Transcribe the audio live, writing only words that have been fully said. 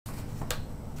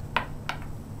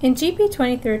In GP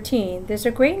 2013, there's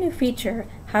a great new feature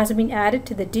has been added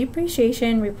to the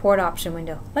Depreciation Report option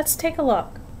window. Let's take a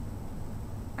look.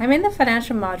 I'm in the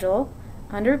Financial module.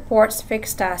 Under Reports,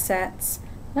 Fixed Assets,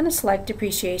 I'm going to select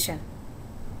Depreciation.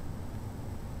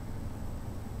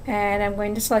 And I'm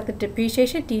going to select the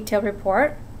Depreciation Detail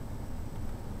Report.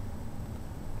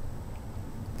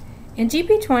 In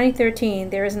GP 2013,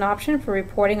 there is an option for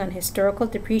reporting on historical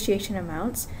depreciation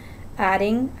amounts,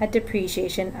 adding a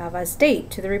depreciation of as date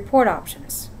to the report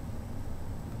options.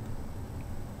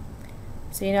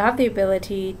 So you now have the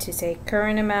ability to say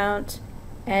current amount,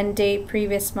 end date,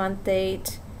 previous month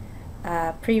date,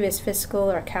 previous fiscal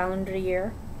or calendar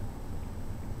year.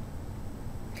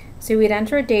 So we'd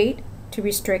enter a date to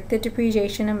restrict the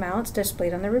depreciation amounts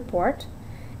displayed on the report.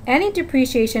 Any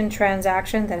depreciation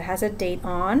transaction that has a date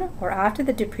on or after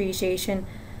the depreciation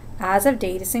as of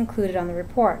date is included on the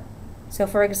report. So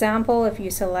for example, if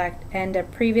you select end of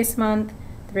previous month,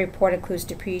 the report includes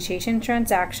depreciation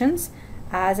transactions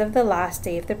as of the last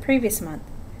day of the previous month.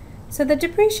 So the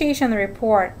depreciation on the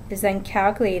report is then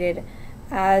calculated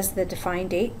as the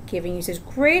defined date, giving users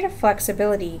greater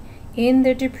flexibility in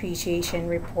their depreciation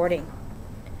reporting.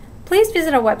 Please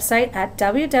visit our website at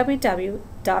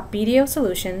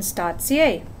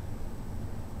www.bdosolutions.ca.